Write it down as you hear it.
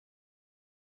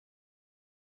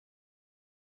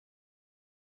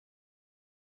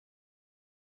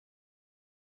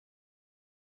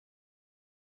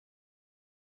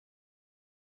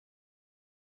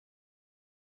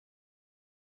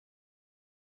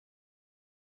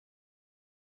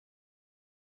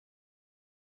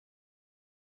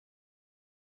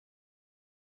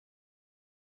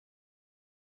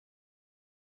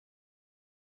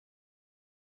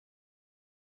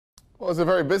Well, it's a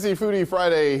very busy Foodie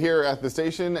Friday here at the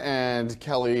station, and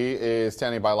Kelly is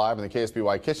standing by live in the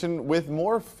KSBY kitchen with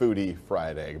more Foodie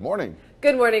Friday. Good morning.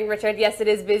 Good morning, Richard. Yes, it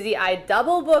is busy. I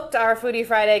double booked our Foodie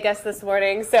Friday guest this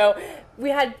morning, so we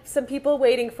had some people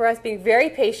waiting for us, being very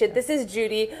patient. This is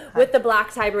Judy with the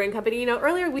Black Tie Brewing Company. You know,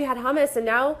 earlier we had hummus, and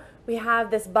now we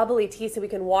have this bubbly tea so we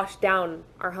can wash down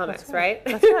our hummus, right?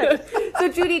 That's right. So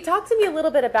Judy, talk to me a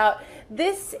little bit about,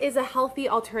 this is a healthy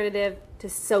alternative to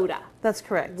soda. That's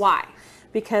correct. Why?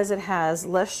 Because it has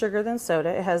less sugar than soda.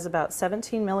 It has about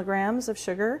 17 milligrams of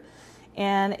sugar,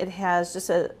 and it has just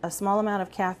a small amount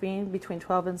of caffeine, between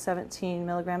 12 and 17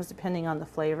 milligrams, depending on the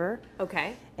flavor.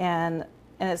 Okay. And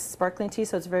it's sparkling tea,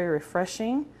 so it's very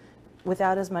refreshing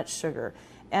without as much sugar.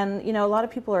 And you know, a lot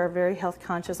of people are very health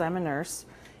conscious. I'm a nurse,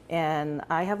 and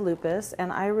I have lupus,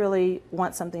 and I really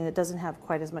want something that doesn't have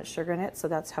quite as much sugar in it, so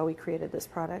that's how we created this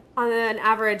product. On an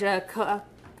average, a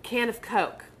can of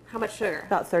Coke, how much sugar?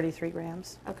 About 33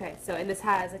 grams. Okay, so, and this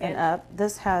has, again? And up,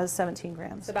 this has 17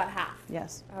 grams. So about half?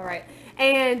 Yes. All right.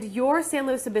 And you're San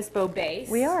Luis Obispo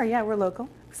based? We are, yeah, we're local.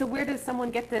 So where does someone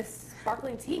get this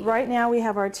sparkling tea? Right now we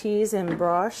have our teas in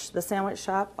Brosh, the sandwich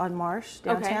shop on Marsh,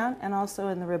 downtown, and also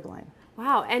in the Rib Line.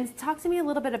 Wow, and talk to me a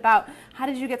little bit about, how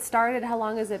did you get started? How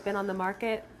long has it been on the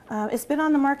market? It's been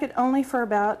on the market only for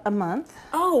about a month.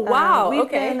 Oh, wow,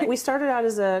 okay. We started out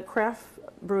as a craft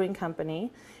brewing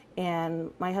company, and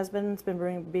my husband's been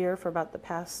brewing beer for about the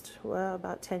past,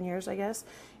 about 10 years, I guess,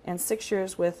 and 6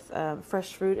 years with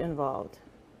fresh fruit involved.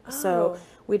 Oh. So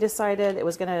we decided it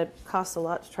was going to cost a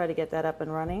lot to try to get that up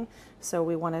and running, so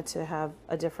we wanted to have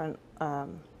a different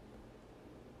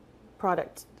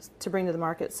product to bring to the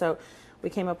market, so we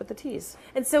came up with the teas.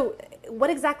 And so what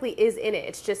exactly is in it?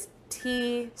 It's just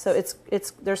tea? So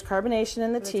there's carbonation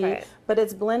in the tea, but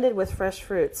it's blended with fresh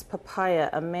fruits, papaya,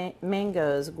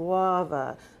 mangoes,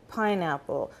 guava,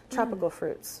 pineapple, tropical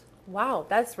fruits. Wow,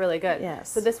 that's really good. Yes.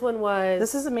 So this one was?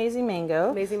 This is amazing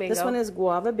mango. Amazing mango. This one is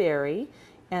guava berry,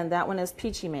 and that one is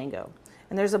peachy mango.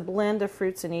 And there's a blend of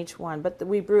fruits in each one, but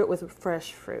we brew it with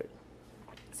fresh fruit.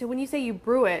 So when you say you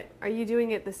brew it, are you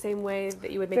doing it the same way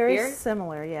that you would make beer? Very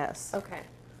similar, yes. Okay.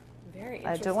 Very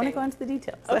interesting. I don't want to go into the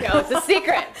details. Okay, well, it's a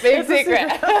secret. Big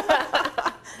secret.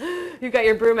 You've got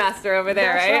your brewmaster over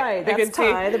there, that's right? That's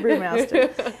Ty, the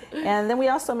brewmaster. And then we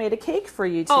also made a cake for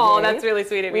you today. Oh, that's really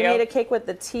sweet of you. We made a cake with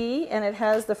the tea, and it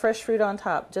has the fresh fruit on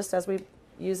top, just as we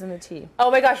use in the tea. Oh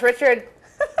my gosh, Richard.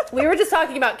 We were just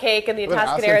talking about cake and the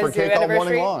Atascadero Zoo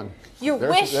anniversary. Your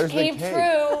wish came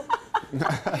true.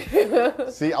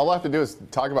 See, all I have to do is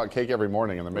talk about cake every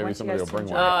morning, and then maybe somebody will bring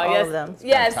one. Oh, yes. All of them.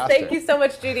 Yes, thank you so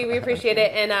much, Judy. We appreciate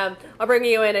it. And I'll bring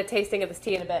you in a tasting of this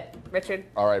tea in a bit. Richard?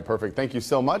 All right, perfect. Thank you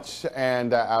so much.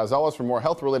 And as always, for more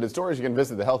health-related stories, you can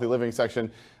visit the Healthy Living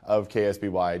section of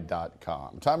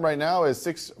KSBY.com. Time right now is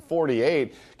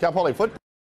 6:48. Cal Poly football.